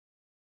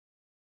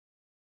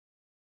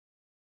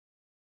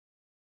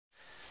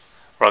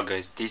Right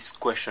guys, this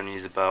question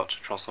is about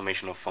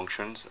transformation of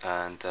functions,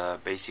 and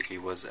basically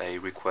was a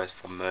request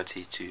from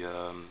Murty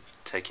to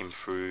take him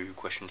through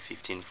question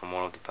 15 from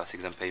one of the past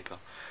exam paper.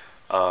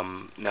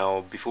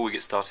 Now before we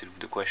get started with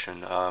the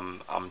question,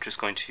 I'm just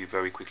going to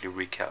very quickly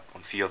recap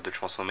on a few of the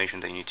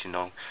transformation that you need to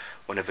know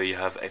whenever you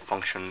have a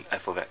function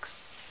f of x.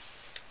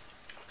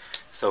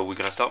 So we're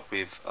going to start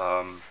with,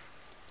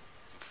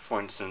 for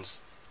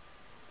instance,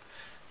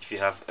 if you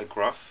have a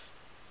graph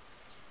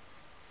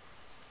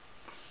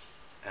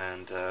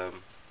and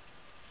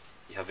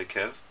you have a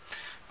curve,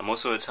 and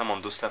most of the time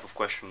on those type of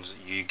questions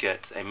you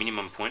get a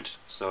minimum point.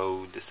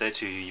 So they say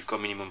to you, you've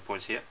got minimum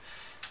points here,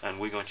 and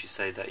we're going to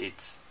say that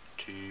it's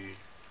 2,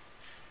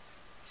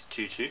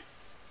 2,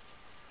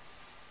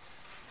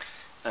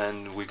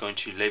 and we're going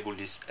to label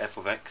this f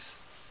of x.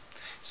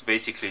 So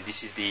basically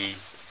this is the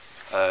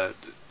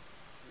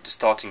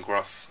starting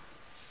graph,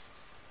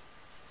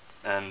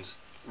 and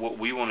what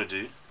we want to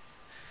do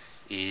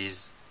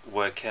is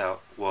work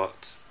out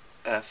what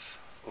f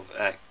of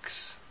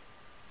x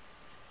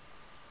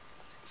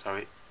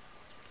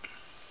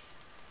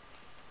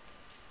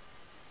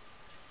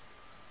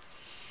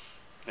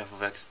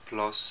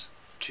plus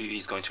 2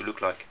 is going to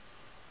look like.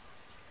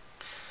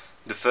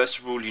 The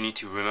first rule you need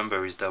to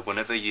remember is that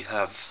whenever you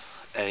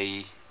have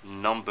a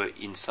number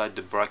inside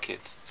the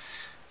bracket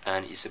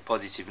and it's a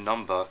positive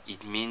number,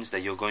 it means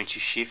that you're going to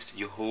shift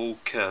your whole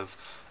curve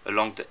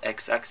along the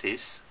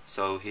x-axis.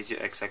 So here's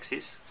your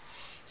x-axis,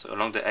 so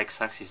along the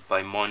x-axis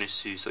by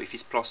 -2. So if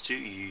it's plus 2,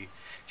 you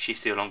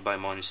shift it along by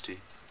 -2,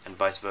 and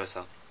vice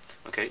versa.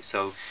 Okay,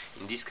 so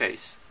in this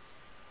case,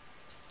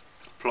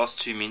 plus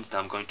 2 means that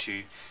I'm going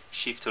to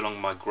shift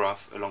along my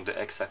graph along the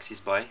x-axis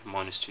by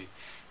 -2.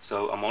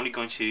 So I'm only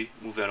going to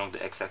move it along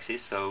the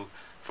x-axis, so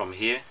from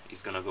here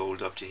it's going to go all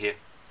the way up to here.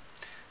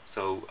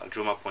 So I'll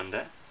draw my point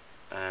there,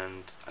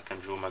 and I can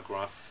draw my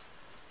graph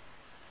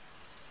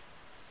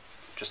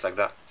just like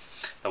that.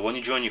 Now when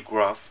you draw your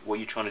graph, what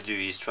you're trying to do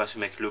is try to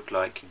make it look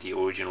like the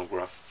original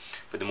graph,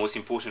 but the most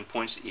important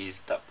point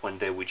is that point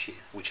there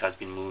which has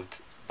been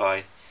moved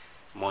by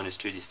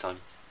 -2 this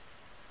time.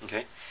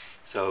 Okay,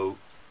 so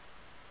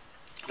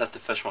that's the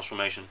first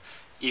transformation.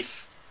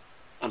 If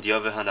on the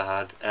other hand I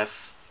had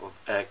f of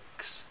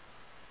x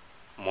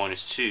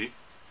minus 2,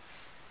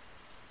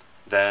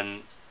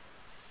 then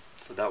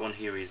so that one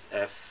here is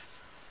f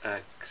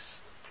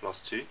x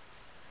plus 2.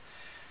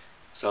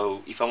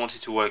 So if I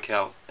wanted to work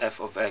out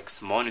f of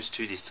x minus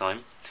 2 this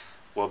time,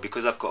 well,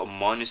 because I've got a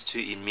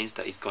 -2, it means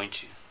that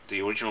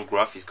the original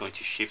graph is going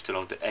to shift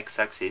along the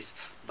x-axis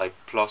by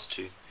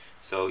 +2.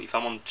 So if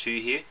I'm on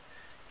 2 here,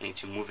 I need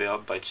to move it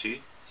up by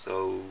 2.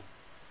 So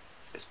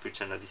let's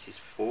pretend that this is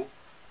 4.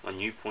 My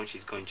new point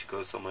is going to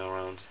go somewhere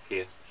around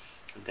here,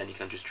 and then you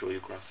can just draw your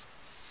graph.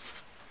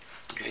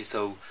 Okay,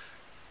 so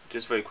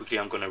just very quickly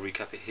I'm going to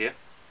recap it here.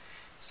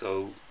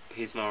 So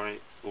here's my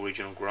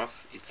original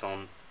graph. It's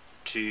on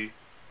 2,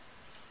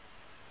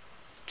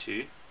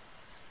 2.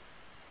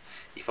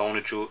 If I want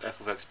to draw f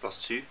of x plus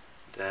 2,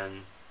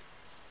 then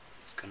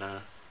it's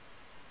gonna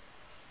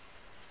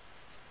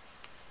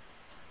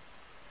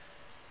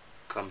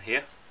come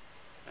here,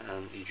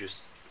 and you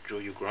just draw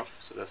your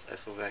graph. So that's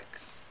f of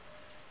x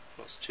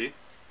plus 2,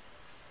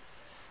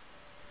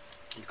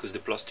 because the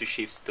plus 2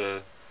 shifts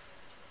the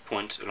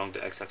point along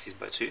the x-axis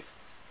by 2.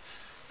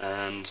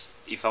 And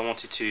if I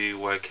wanted to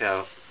work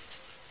out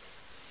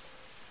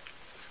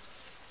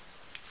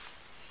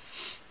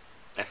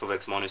f of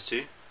x minus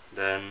 2,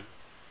 then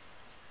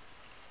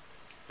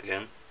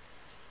again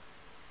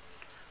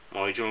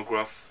my original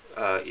graph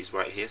is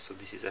right here, so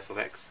this is f of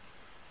x,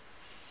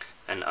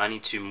 and I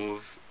need to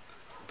move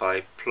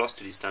by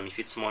 +2 this time. If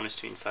it's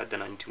 -2 inside,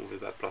 then I need to move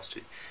it by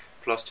 +2.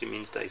 +2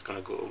 means that it's going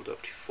to go all the way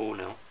up to 4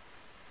 now,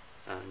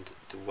 and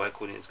the y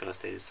coordinate is going to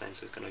stay the same,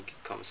 so it's going to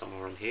come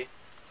somewhere around here,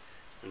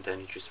 and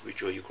then you just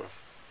redraw your graph.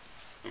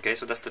 Okay,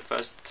 so that's the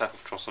first type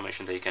of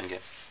transformation that you can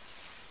get.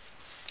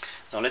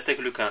 Now let's take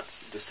a look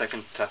at the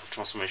second type of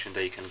transformation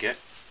that you can get.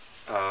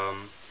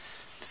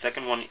 The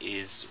second one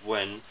is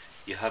when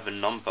you have a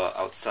number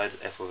outside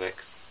f of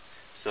x.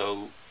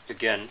 So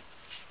again,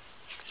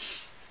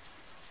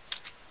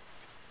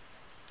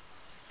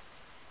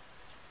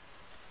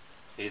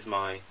 here's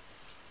my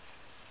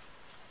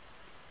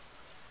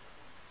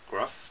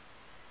graph,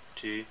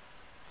 2,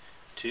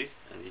 2,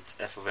 and it's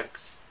f of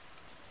x,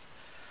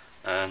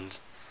 and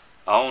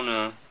I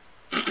wanna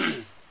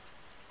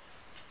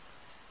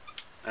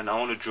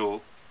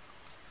draw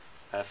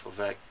f of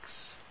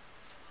x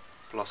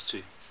plus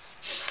 2.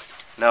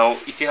 Now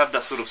if you have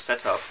that sort of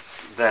setup,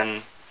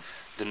 then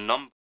the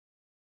number